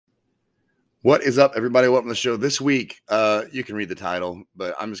What is up, everybody? Welcome to the show. This week, you can read the title,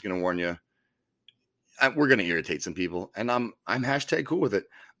 but I'm just going to warn you, we're going to irritate some people, and I'm hashtag cool with it.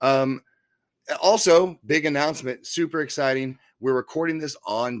 Also, big announcement, super exciting. We're recording this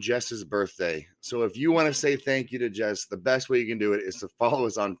on Jess's birthday. So if you want to say thank you to Jess, the best way you can do it is to follow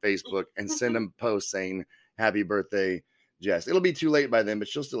us on Facebook and send them a post saying happy birthday, Jess. It'll be too late by then, but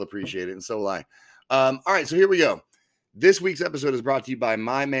she'll still appreciate it, and so will I. All right, so here we go. This week's episode is brought to you by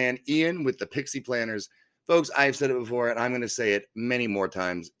my man, Ian, with the Pixie Planners. Folks, I've said it before, and I'm going to say it many more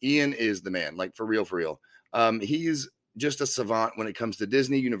times. Ian is the man, like for real, for real. He's just a savant when it comes to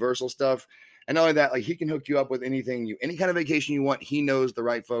Disney, Universal stuff. And not only that, like he can hook you up with anything, any kind of vacation you want. He knows the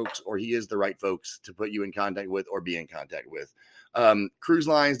right folks, or he is the right folks to put you in contact with or be in contact with. Cruise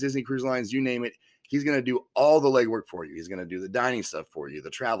lines, Disney cruise lines, you name it. He's going to do all the legwork for you. He's going to do the dining stuff for you, the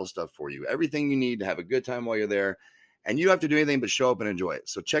travel stuff for you, everything you need to have a good time while you're there. And you don't have to do anything but show up and enjoy it.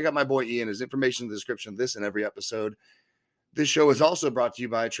 So check out my boy Ian. His information in the description of this and every episode. This show is also brought to you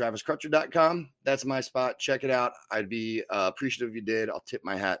by TravisCrutcher.com. That's my spot. Check it out. I'd be appreciative if you did. I'll tip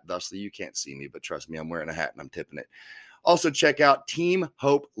my hat. Thusly, you can't see me, but trust me, I'm wearing a hat and I'm tipping it. Also, check out Team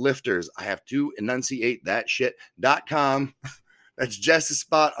Hope Lifters. I have to enunciate that shit.com. That's Jess's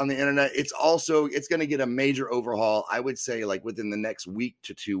spot on the internet. It's going to get a major overhaul, I would say, like within the next week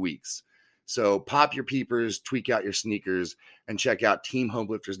to 2 weeks. So pop your peepers, tweak out your sneakers, and check out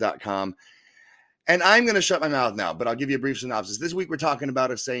teamhopelifters.com. And I'm going to shut my mouth now, but I'll give you a brief synopsis. This week, we're talking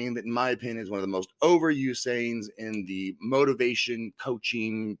about a saying that, in my opinion, is one of the most overused sayings in the motivation,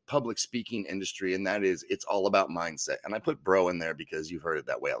 coaching, public speaking industry, and that is, it's all about mindset. And I put bro in there because you've heard it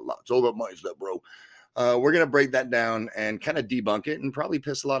that way a lot. It's all about mindset, bro. We're going to break that down and kind of debunk it and probably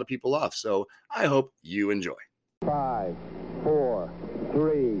piss a lot of people off. So I hope you enjoy. 5, 4,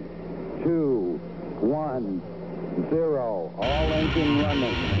 3, 2, 1, 0. All engine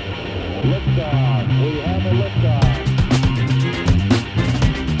running. Liftoff. We have a liftoff.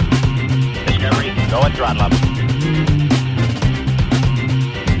 Discovery, go and throttle up.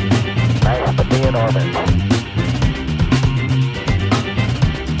 Nice to be in orbit.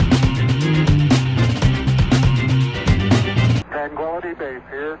 Tranquility Base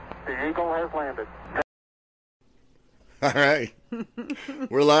here. The Eagle has landed. All right.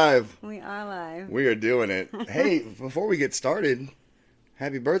 We're live. We are live. We are doing it. Hey, before we get started,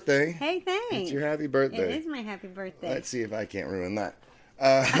 happy birthday. Hey, thanks. It's your happy birthday. It is my happy birthday. Let's see if I can't ruin that.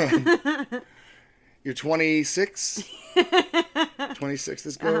 You're 26? 26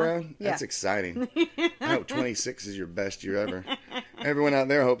 this go around? Yeah. That's exciting. I hope 26 is your best year ever. Everyone out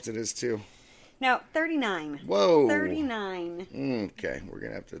there hopes it is too. No, 39. Whoa. 39. Okay, we're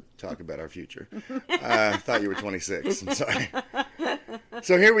going to have to talk about our future. I thought you were 26. I'm sorry.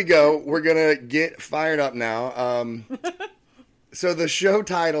 So here we go. We're going to get fired up now. So the show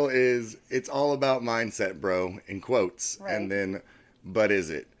title is It's All About Mindset, Bro, in quotes. Right. And then, but is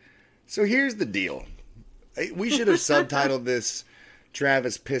it? So here's the deal. We should have subtitled this,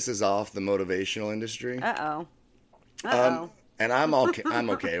 Travis Pisses Off the Motivational Industry. Uh-oh. Uh-oh. And I'm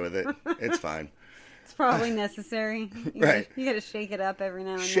okay with it. It's fine. It's probably necessary. Right. You got to shake it up every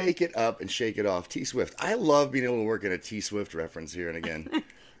now and then. Shake it up and shake it off. T Swift. I love being able to work in a T Swift reference here and again.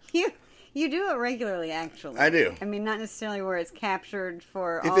 You do it regularly, actually. I do. I mean, not necessarily where it's captured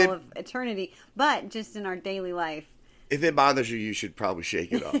for If all of eternity, but just in our daily life. If it bothers you, you should probably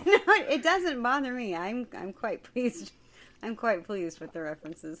shake it off. No, it doesn't bother me. I'm quite pleased. I'm quite pleased with the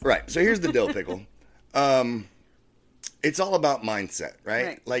references. Right. So here's the dill pickle. It's all about mindset,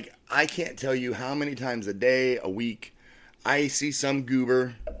 right? Like, I can't tell you how many times a day, a week, I see some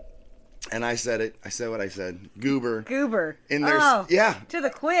goober, and I said it. I said what I said. Goober. In their, yeah. To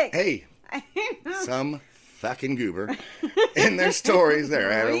the quick. Hey, some fucking goober in their stories there.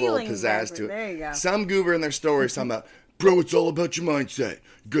 I had a little Reeling pizzazz goober. to it. There you go. Some goober in their stories talking about, bro, it's all about your mindset.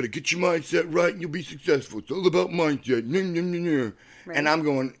 You got to get your mindset right and you'll be successful. It's all about mindset. Right. And I'm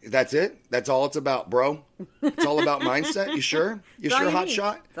going, that's it? That's all it's about, bro? It's all about mindset? You sure? You sure, hot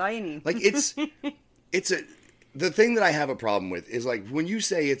shot? That's all you need. Like, the thing that I have a problem with is, like, when you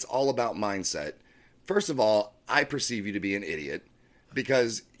say it's all about mindset, first of all, I perceive you to be an idiot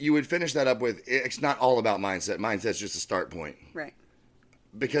because you would finish that up with, it's not all about mindset. Mindset's just a start point. Right.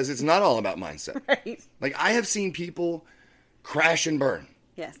 Because it's not all about mindset. Right. Like, I have seen people crash and burn.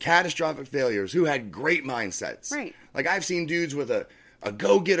 Yes. Catastrophic failures who had great mindsets. Right. Like, I've seen dudes with a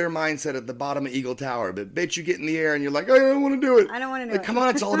go-getter mindset at the bottom of Eagle Tower, but bitch, you get in the air and you're like, oh, I don't want to do it. I don't want to do like, it. Come on,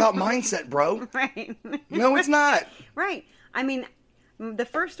 it's all about mindset, bro. Right. No, it's not. Right. I mean, the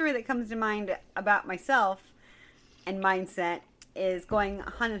first story that comes to mind about myself and mindset is going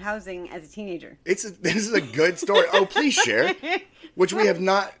haunted housing as a teenager. This is a good story. Oh, please share. Which we have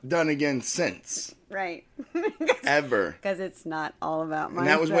not done again since. Right. Ever. Because it's not all about mindset. And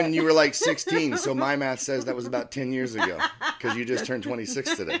that was when you were like 16. So my math says that was about 10 years ago. Because you just turned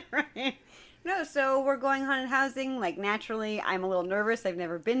 26 today. Right. No, so we're going haunted housing. Like, naturally, I'm a little nervous. I've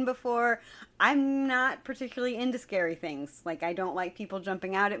never been before. I'm not particularly into scary things. Like, I don't like people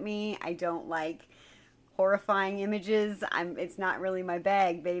jumping out at me. I don't like horrifying images. It's not really my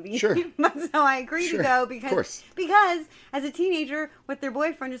bag, baby. Sure. But so I agreed to go because as a teenager with their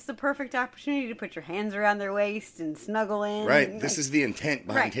boyfriend, it's the perfect opportunity to put your hands around their waist and snuggle in. Right. This is the intent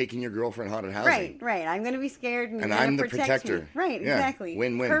behind taking your girlfriend haunted housing. Right. I'm going to be scared and I'm the protect protector. Me. Right, Yeah. exactly.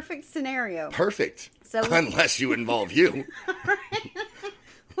 Win-win. Perfect scenario. Perfect. So unless you involve you.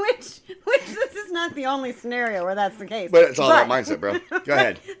 Which this is not the only scenario where that's the case. But it's all about mindset, bro. Go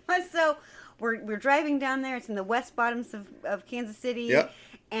ahead. So we're driving down there. It's in the west bottoms of Kansas City. Yep.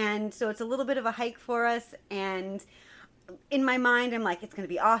 And so it's a little bit of a hike for us. And in my mind, I'm like, it's going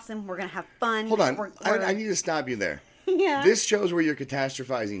to be awesome. We're going to have fun. Hold on. I need to stop you there. Yeah. This shows where your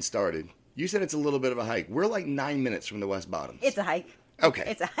catastrophizing started. You said it's a little bit of a hike. We're like 9 minutes from the West Bottoms. It's a hike. Okay.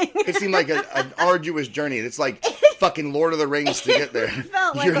 It's a hike. It seemed like an arduous journey. It's like fucking Lord of the Rings to get there.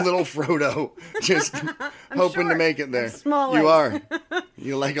 Like You're little Frodo, just hoping to make it there. Small you legs. are.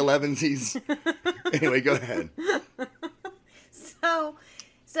 You like 11sies. Anyway, go ahead.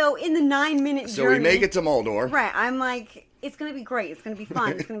 So in the 9-minute journey. So we make it to Moldor. Right. I'm like, it's going to be great. It's going to be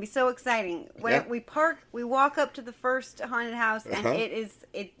fun. It's going to be so exciting. When we park, we walk up to the first haunted house, and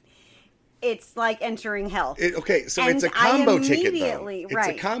it's like entering hell. Okay, so and it's a combo ticket, though. Immediately, It's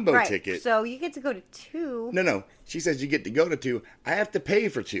a combo ticket. So you get to go to 2. No. She says you get to go to 2. I have to pay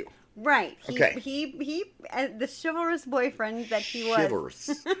for 2. Right. Okay. He the chivalrous boyfriend that he was.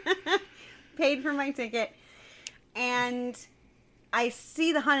 Chivalrous. Paid for my ticket. And I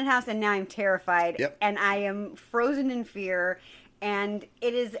see the haunted house, and now I'm terrified. Yep. And I am frozen in fear. And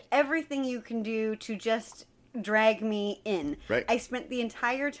it is everything you can do to just drag me in. Right. I spent the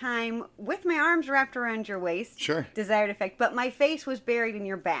entire time with my arms wrapped around your waist. Sure. Desired effect. But my face was buried in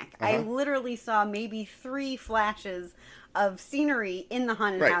your back. I literally saw maybe 3 flashes of scenery in the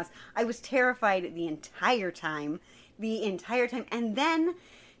haunted house. I was terrified the entire time. And then,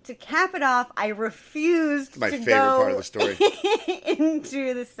 to cap it off, I refused to go... My favorite part of the story.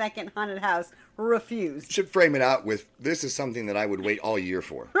 into the second haunted house. Refused. Should frame it out with, this is something that I would wait all year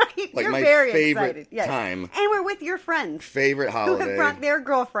for. Right. Like You're my very favorite excited. Yes. time. And we're with your friends. Favorite Who have holiday. brought their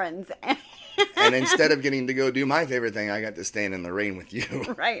girlfriends. And instead of getting to go do my favorite thing, I got to stand in the rain with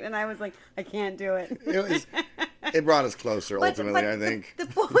you. Right. And I was like, I can't do it. It brought us closer, ultimately, I think. The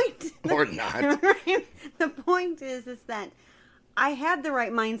point... Or not. The point is that I had the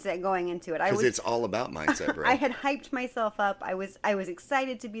right mindset going into it. Because it's all about mindset, bro. I had hyped myself up. I was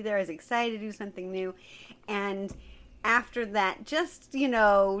excited to be there. I was excited to do something new. And after that, just,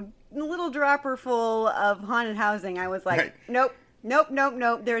 a little dropper full of haunted housing, I was like, Nope.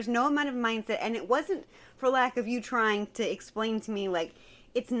 There's no amount of mindset. And it wasn't for lack of you trying to explain to me, like,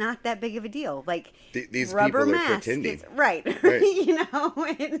 it's not that big of a deal. Like, these rubber people are mask, pretending. Right.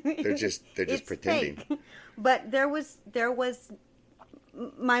 They're just pretending. Fake. But there was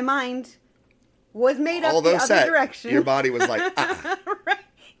my mind was made up the other direction. Your body was like, Right.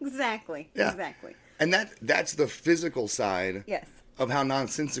 Exactly. Yeah. Exactly. And that's the physical side Yes. of how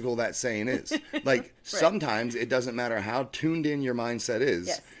nonsensical that saying is. Like, sometimes it doesn't matter how tuned in your mindset is.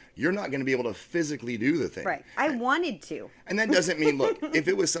 Yes. You're not going to be able to physically do the thing. Right. I wanted to. And that doesn't mean, look, if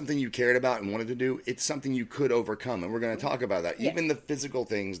it was something you cared about and wanted to do, it's something you could overcome. And we're going to talk about that. Yes. Even the physical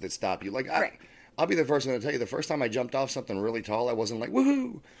things that stop you. Like, Right. I'll be the first one to tell you, the first time I jumped off something really tall, I wasn't like,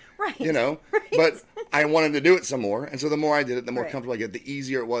 woohoo. Right. Right. But I wanted to do it some more. And so the more I did it, the more Right. comfortable I get, the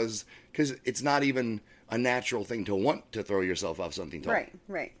easier it was. Because it's not even a natural thing to want to throw yourself off something tall.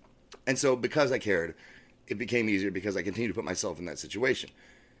 Right. And so because I cared, it became easier because I continued to put myself in that situation.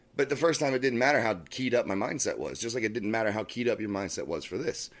 But the first time, it didn't matter how keyed up my mindset was, just like it didn't matter how keyed up your mindset was for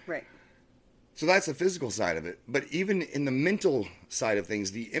this. Right. So that's the physical side of it. But even in the mental side of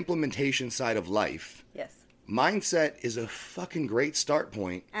things, the implementation side of life, Yes. mindset is a fucking great start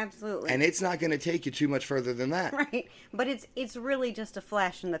point. Absolutely. And it's not going to take you too much further than that. Right. But it's really just a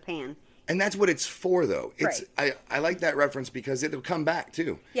flash in the pan. And that's what it's for, though. It's Right. I like that reference because it'll come back,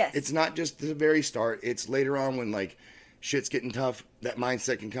 too. Yes. It's not just the very start. It's later on when, like, shit's getting tough, that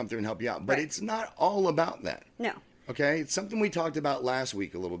mindset can come through and help you out. But Right. it's not all about that. No. Okay? It's something we talked about last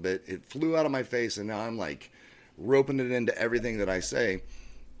week a little bit. It flew out of my face, and now I'm, like, roping it into everything that I say.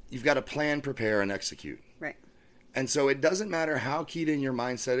 You've got to plan, prepare, and execute. Right. And so it doesn't matter how keyed in your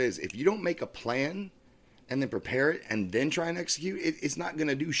mindset is. If you don't make a plan and then prepare it and then try and execute, it's not going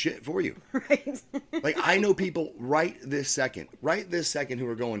to do shit for you. Right. Like, I know people right this second who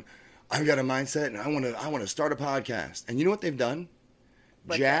are going, I've got a mindset and I want to start a podcast. And you know what they've done?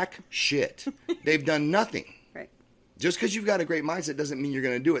 What's Jack shit. They've done nothing. Right. Just because you've got a great mindset doesn't mean you're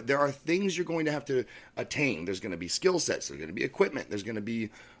going to do it. There are things you're going to have to attain. There's going to be skill sets. There's going to be equipment. There's going to be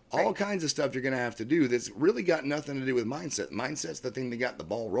all kinds of stuff you're going to have to do that's really got nothing to do with mindset. Mindset's the thing that got the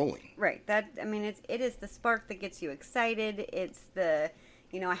ball rolling. Right. It is the spark that gets you excited. It's the,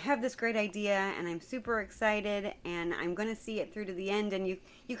 I have this great idea and I'm super excited and I'm going to see it through to the end. And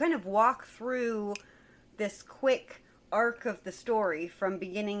you kind of walk through this quick arc of the story from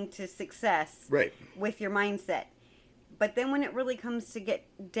beginning to success with your mindset. But then when it really comes to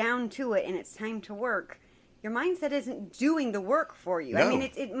get down to it and it's time to work, your mindset isn't doing the work for you. No. I mean,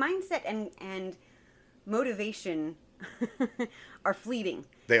 mindset and motivation are fleeting.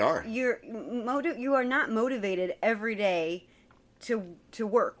 They are. You are not motivated every day to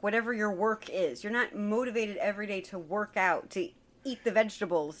work, whatever your work is. You're not motivated every day to work out, to eat the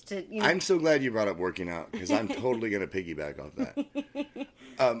vegetables, to I'm so glad you brought up working out because I'm totally going to piggyback off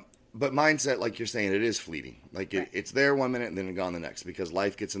that. But mindset, like you're saying, it is fleeting. Like it's there 1 minute and then gone the next because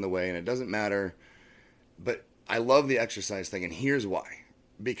life gets in the way and it doesn't matter. But I love the exercise thing, and here's why.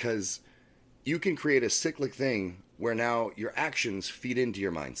 Because you can create a cyclic thing where now your actions feed into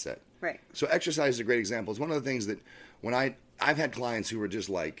your mindset. Right. So exercise is a great example. It's one of the things that when I've had clients who were just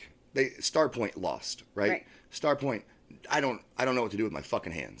like, start point lost, right? Start point, I don't know what to do with my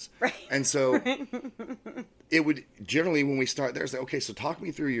fucking hands. Right. And so it would generally, when we start there, say, okay, so talk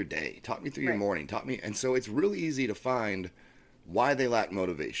me through your day, talk me through your morning, and so it's really easy to find why they lack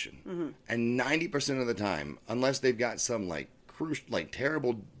motivation. Mm-hmm. And 90% of the time, unless they've got some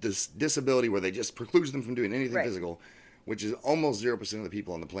terrible disability where they just precludes them from doing anything physical, which is almost 0% of the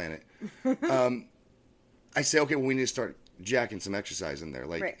people on the planet, I say, okay, well, we need to start jacking some exercise in there,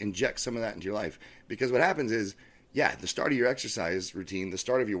 inject some of that into your life. Because what happens is, the start of your exercise routine, the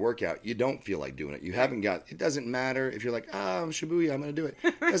start of your workout, you don't feel like doing it. You haven't got, it doesn't matter if you're like, I'm Shibuya, I'm going to do it.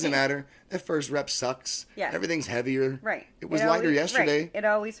 It doesn't matter. That first rep sucks. Yeah. Everything's heavier. Right. It was lighter yesterday. Right. It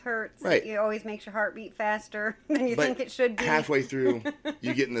always hurts. Right. It always makes your heart beat faster than you think it should be. Halfway through,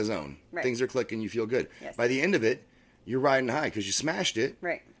 you get in the zone. Right. Things are clicking, you feel good. Yes. By the end of it, you're riding high because you smashed it.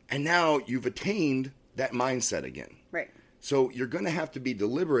 Right. And now you've attained that mindset again. Right. So you're going to have to be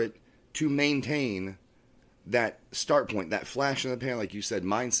deliberate to maintain that start point, that flash in the pan, like you said,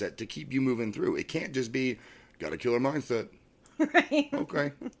 mindset to keep you moving through. It can't just be, got a killer mindset. Right.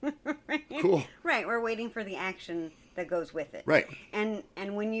 Okay. Right. Cool. Right. We're waiting for the action that goes with it. Right. And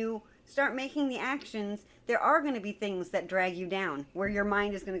when you start making the actions, there are going to be things that drag you down where your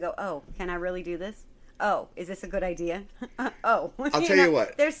mind is going to go, oh, can I really do this? Oh, is this a good idea? Oh. I'll tell you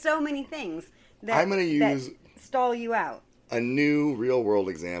what. There's so many things that, I'm going to use stall you out. A new real world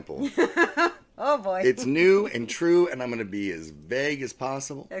example. Oh, boy. It's new and true, and I'm going to be as vague as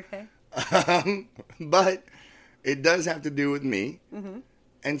possible. Okay. But it does have to do with me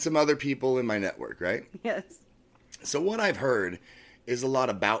and some other people in my network, right? Yes. So what I've heard is a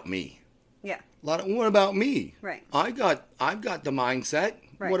lot about me. Yeah. What about me? Right. I've got the mindset.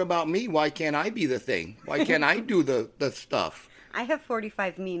 Right. What about me? Why can't I be the thing? Why can't I do the stuff? I have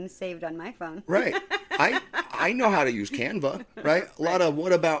 45 memes saved on my phone. Right. I know how to use Canva, right? A lot of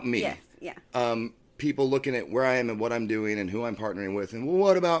what about me? Yes. Yeah. People looking at where I am and what I'm doing and who I'm partnering with and, well,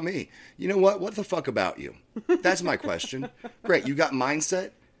 what about me? You know what? What the fuck about you? That's my question. Great. You got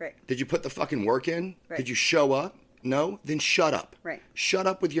mindset? Right. Did you put the fucking work in? Right. Did you show up? No? Then shut up. Right. Shut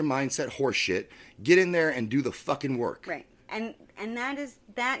up with your mindset horse shit. Get in there and do the fucking work. Right. And that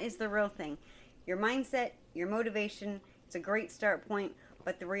is the real thing. Your mindset, your motivation, it's a great start point,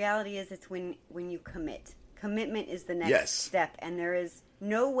 but the reality is it's when you commit. Commitment is the next step, and there is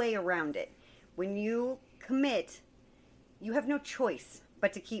no way around it. When you commit, you have no choice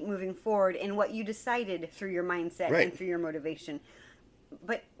but to keep moving forward in what you decided through your mindset and through your motivation.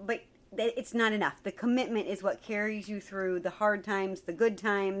 But it's not enough. The commitment is what carries you through the hard times, the good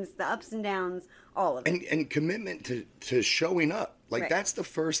times, the ups and downs, all of it. And commitment to showing up. Like, that's the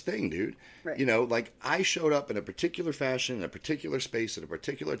first thing, dude. Right. You know, like, I showed up in a particular fashion, in a particular space, at a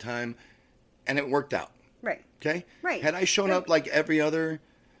particular time, and it worked out. Right. Okay? Right. Had I shown up like every other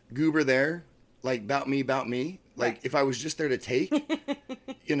goober there, like, about me, like, if I was just there to take,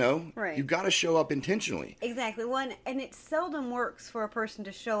 you know, you got to show up intentionally. Exactly. And it seldom works for a person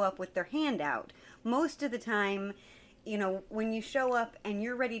to show up with their hand out. Most of the time, you know, when you show up and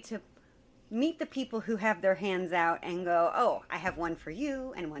you're ready to meet the people who have their hands out and go, oh, I have one for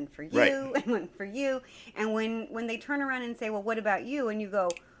you and one for you and one for you. And when they turn around and say, well, what about you? And you go,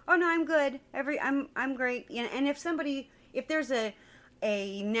 oh no, I'm good. I'm great. And if there's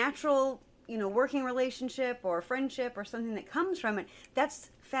a natural, working relationship or friendship or something that comes from it,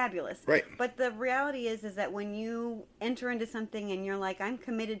 that's fabulous. Right. But the reality is that when you enter into something and you're like, I'm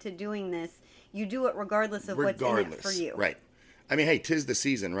committed to doing this, you do it regardless of what's in it for you. Right. I mean, hey, 'tis the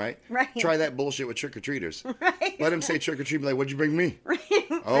season, right? Right. Try that bullshit with trick-or-treaters. Right. Let them say trick-or-treat, be like, what'd you bring me? Right.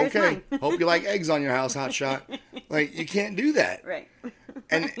 Okay. Hope you like eggs on your house, hot shot. Like, you can't do that. Right.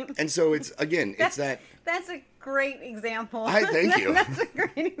 And so it's, again, it's that. That's a great example. I thank you. That's a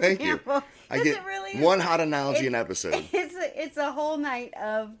great example. Thank you. I get it really one hot analogy an episode. It's a whole night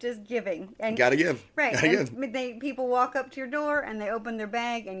of just giving. And Gotta give. Right. Gotta give. People walk up to your door and they open their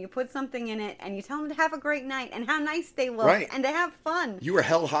bag and you put something in it and you tell them to have a great night and how nice they look Right. and to have fun. You were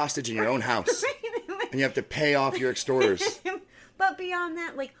held hostage in your own house. And you have to pay off your extorters. But beyond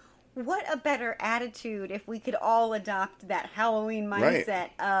that, like, what a better attitude if we could all adopt that Halloween mindset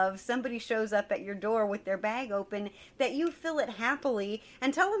of somebody shows up at your door with their bag open, that you fill it happily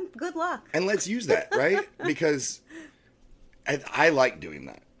and tell them good luck. And let's use that, right? Because I like doing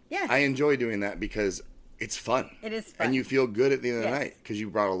that. Yes. I enjoy doing that because it's fun. It is fun. And you feel good at the end of the Yes. night because you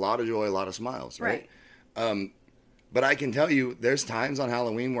brought a lot of joy, a lot of smiles, right? But I can tell you there's times on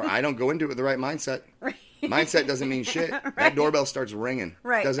Halloween where I don't go into it with the right mindset. Right. Mindset doesn't mean shit. That doorbell starts ringing.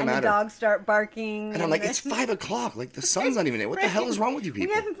 Right. Doesn't and matter. the dogs start barking. And I'm like, it's 5 o'clock. Like, the sun's not even in. What the hell is wrong with you people?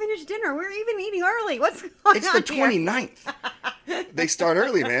 We haven't finished dinner. We're even eating early. What's going on? It's the 29th. They start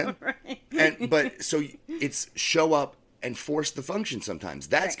early, man. Right. But so it's show up and force the function sometimes.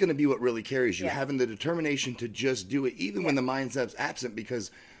 That's going to be what really carries you. Yes. Having the determination to just do it, even when the mindset's absent.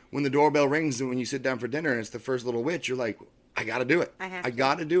 Because when the doorbell rings and when you sit down for dinner and it's the first little witch, you're like, I got to do it. I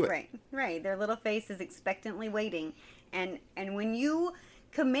got to do it. Right. Their little face is expectantly waiting. And when you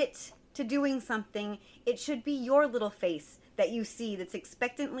commit to doing something, it should be your little face that you see that's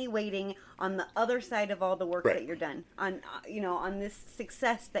expectantly waiting on the other side of all the work that you're done on, on this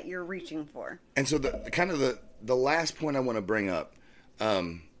success that you're reaching for. And so the last point I want to bring up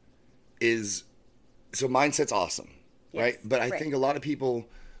is, so mindset's awesome, right? But I think a lot of people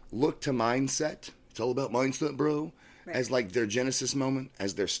look to mindset. It's all about mindset, bro. As like their genesis moment,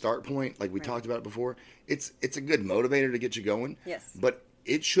 as their start point, like we talked about it before. It's a good motivator to get you going. Yes. But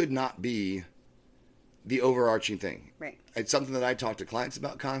it should not be the overarching thing. Right. It's something that I talk to clients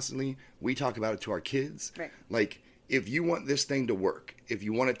about constantly. We talk about it to our kids. Right. Like, if you want this thing to work, if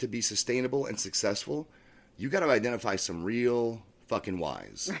you want it to be sustainable and successful, you got to identify some real fucking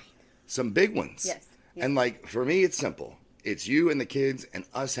whys. Right. Some big ones. Yes. And like, for me, it's simple. It's you and the kids and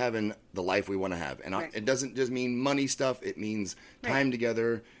us having the life we want to have. And it doesn't just mean money stuff. It means time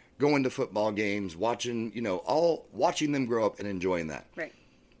together, going to football games, watching them grow up and enjoying that. Right.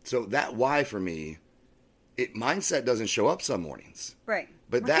 So that why for me, mindset doesn't show up some mornings. Right.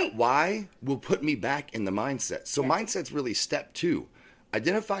 But that why will put me back in the mindset. So mindset's really step 2.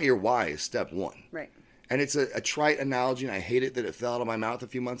 Identify your why is step 1. Right. And it's a trite analogy, and I hate it that it fell out of my mouth a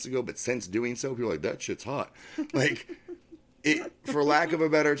few months ago, but since doing so, people are like, that shit's hot. Like, for lack of a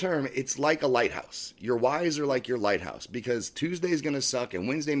better term, it's like a lighthouse. Your whys are like your lighthouse, because Tuesday's going to suck and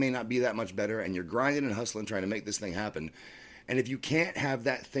Wednesday may not be that much better, and you're grinding and hustling trying to make this thing happen. And if you can't have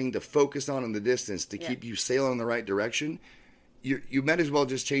that thing to focus on in the distance to keep you sailing in the right direction, you might as well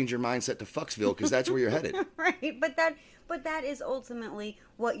just change your mindset to Fucksville, because that's where you're headed. Right, but that is ultimately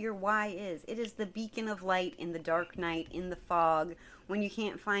what your why is. It is the beacon of light in the dark night, in the fog, when you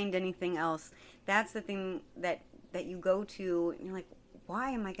can't find anything else. That's the thing that you go to, and you're like,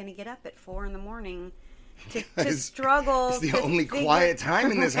 why am I going to get up at 4 a.m. to struggle? It's the only quiet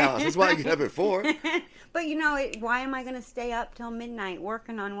time in this house. That's why I get up at 4. But why am I going to stay up till midnight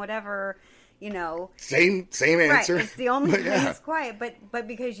working on whatever? Same answer. Right, it's the only thing that's quiet, but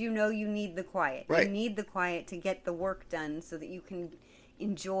because you need the quiet. Right. You need the quiet to get the work done so that you can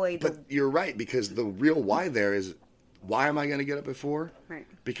enjoy the... But you're right, because the real why there is, why am I going to get up at 4? Right.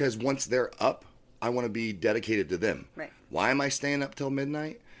 Because once they're up, I want to be dedicated to them. Right. Why am I staying up till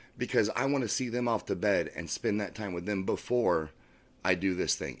midnight? Because I want to see them off to bed and spend that time with them before I do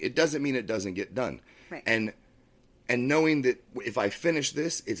this thing. It doesn't mean it doesn't get done. Right. And knowing that if I finish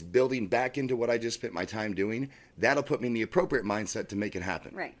this, it's building back into what I just spent my time doing, that'll put me in the appropriate mindset to make it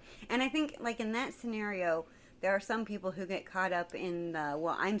happen. Right. And I think, like, in that scenario, there are some people who get caught up in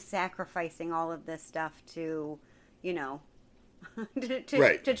I'm sacrificing all of this stuff to, to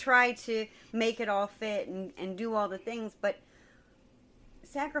try to make it all fit and do all the things. But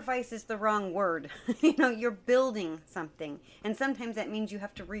sacrifice is the wrong word. You're building something. And sometimes that means you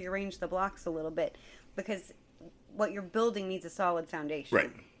have to rearrange the blocks a little bit, because what you're building needs a solid foundation.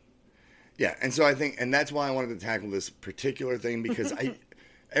 Right. Yeah. And so I think, and that's why I wanted to tackle this particular thing, because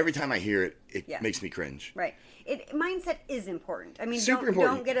Every time I hear it, it Yeah. makes me cringe. Right. Mindset is important. I mean, Super don't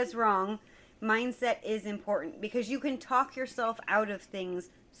important. get us wrong. Mindset is important because you can talk yourself out of things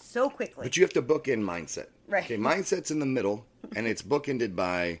so quickly. But you have to bookend mindset. Right. Okay, mindset's in the middle, and it's bookended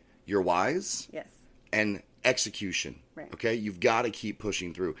by your whys Yes. and execution. Right. Okay, you've got to keep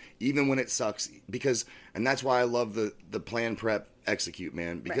pushing through, even when it sucks. And that's why I love the plan, prep, execute,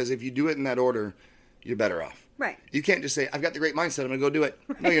 man. Because if you do it in that order, you're better off. Right. You can't just say, I've got the great mindset, I'm going to go do it.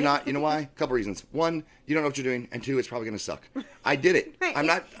 No, you're not. You know why? A couple reasons. One, you don't know what you're doing. And two, it's probably going to suck. I did it. Right. I'm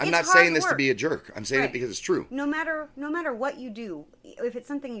not It's saying hard this to work. be a jerk. I'm saying it Right. because it's true. No matter what you do, if it's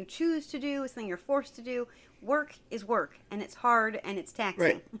something you choose to do, it's something you're forced to do, work is work, and it's hard and it's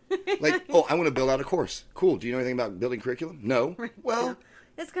taxing. Right. Like, oh, I want to build out a course. Cool. Do you know anything about building curriculum? No. Well,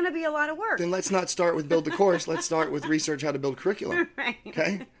 It's going to be a lot of work. then let's not start with build the course. Let's start with research how to build curriculum. Right.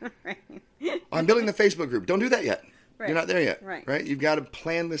 Okay? Right. I'm building the Facebook group. Don't do that yet. Right. You're not there yet. Right. You've got to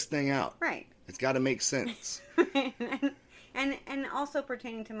plan this thing out. Right. It's got to make sense. And also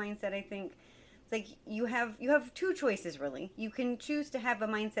pertaining to mindset, I think it's like you have two choices really. You can choose to have a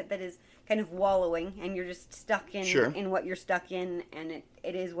mindset that is kind of wallowing and you're just stuck in Sure. in what you're stuck in and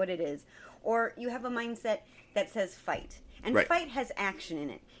it is what it is. Or you have a mindset that says fight. And Right. fight has action in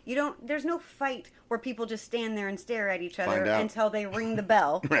it. There's no fight where people just stand there and stare at each other Find out. until they ring the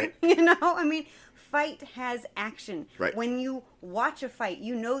bell. Right. I mean, fight has action. Right. When you watch a fight,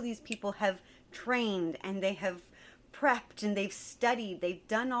 you know these people have trained and they have prepped and they've studied, they've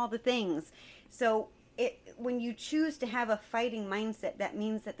done all the things. So when you choose to have a fighting mindset, that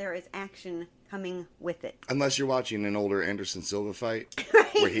means that there is action coming with it. Unless you're watching an older Anderson Silva fight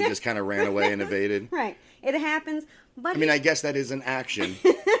Right. where he just kind of ran away and evaded. Right. It happens, but I mean, I guess that is an action.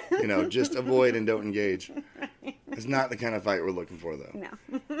 Just avoid and don't engage. It's not the kind of fight we're looking for, though.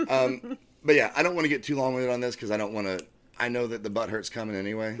 no. But yeah, I don't want to get too long-winded on this because I don't want to. I know that the butt hurt's coming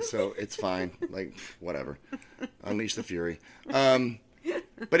anyway, so it's fine. Like, whatever. Unleash the fury.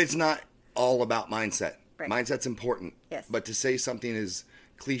 But it's not all about mindset. Right. Mindset's important. Yes. But to say something is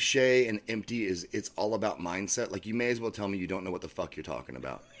cliche and empty it's all about mindset. Like, you may as well tell me you don't know what the fuck you're talking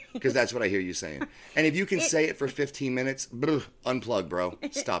about. Because that's what I hear you saying. And if you can say it for 15 minutes, unplug, bro.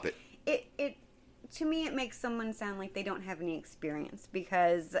 Stop it. It to me it makes someone sound like they don't have any experience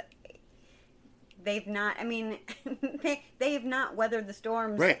because they've not they have not weathered the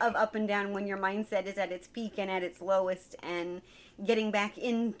storms Right. of up and down when your mindset is at its peak and at its lowest and getting back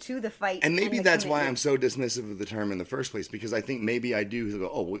into the fight. And maybe the that's why I'm commitment. so dismissive of the term in the first place, because I think maybe I do go,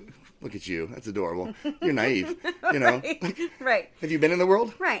 oh, look at you. That's adorable. You're naive. Right. Have you been in the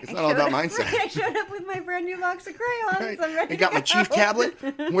world? Right. It's I not all showed about up- mindset. Right, I showed up with my brand new box of crayons. Right. I'm ready I got to my chief go. tablet.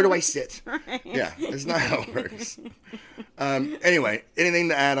 Where do I sit? Yeah, that's not how it works. Anyway, anything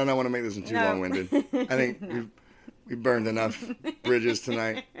to add? I don't want to make this too No. long-winded. I think we burned enough bridges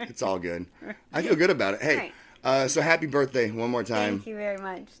tonight. It's all good. I feel good about it. Hey, so happy birthday one more time. Thank you very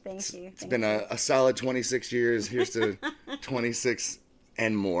much. Thank you. It's been a solid 26 years. Here's to 26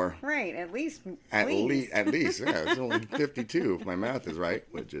 and more. Right, at least. At please. least, yeah. It's only 52 if my math is right,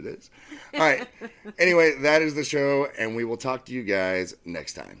 which it is. All right. Anyway, that is the show, and we will talk to you guys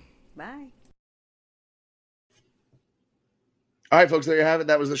next time. Bye. All right, folks, there you have it.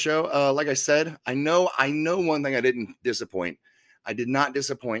 That was the show. Like I said, I know one thing I didn't disappoint. I did not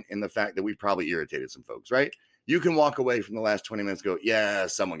disappoint in the fact that we probably irritated some folks, right? You can walk away from the last 20 minutes and go, yeah,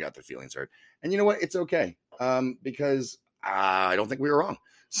 someone got their feelings hurt. And you know what? It's okay, because I don't think we were wrong.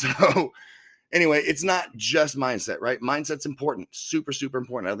 So anyway, it's not just mindset, right? Mindset's important, super, super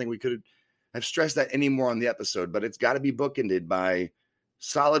important. I don't think we could have stressed that any more on the episode, but it's got to be bookended by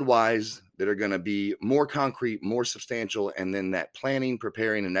solid whys that are going to be more concrete, more substantial, and then that planning,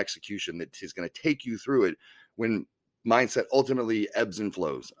 preparing, and execution that is going to take you through it when mindset ultimately ebbs and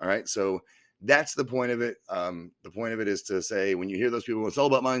flows. All right. So that's the point of it. The point of it is to say, when you hear those people, it's all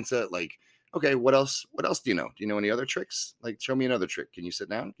about mindset. Like, okay, what else do you know? Do you know any other tricks? Like, show me another trick. Can you sit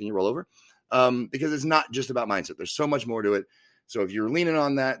down? Can you roll over? Because it's not just about mindset. There's so much more to it. So if you're leaning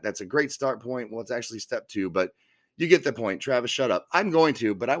on that, that's a great start point. Well, it's actually step 2, but you get the point. Travis, shut up. I'm going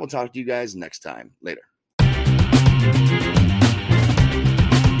to, but I will talk to you guys next time. Later.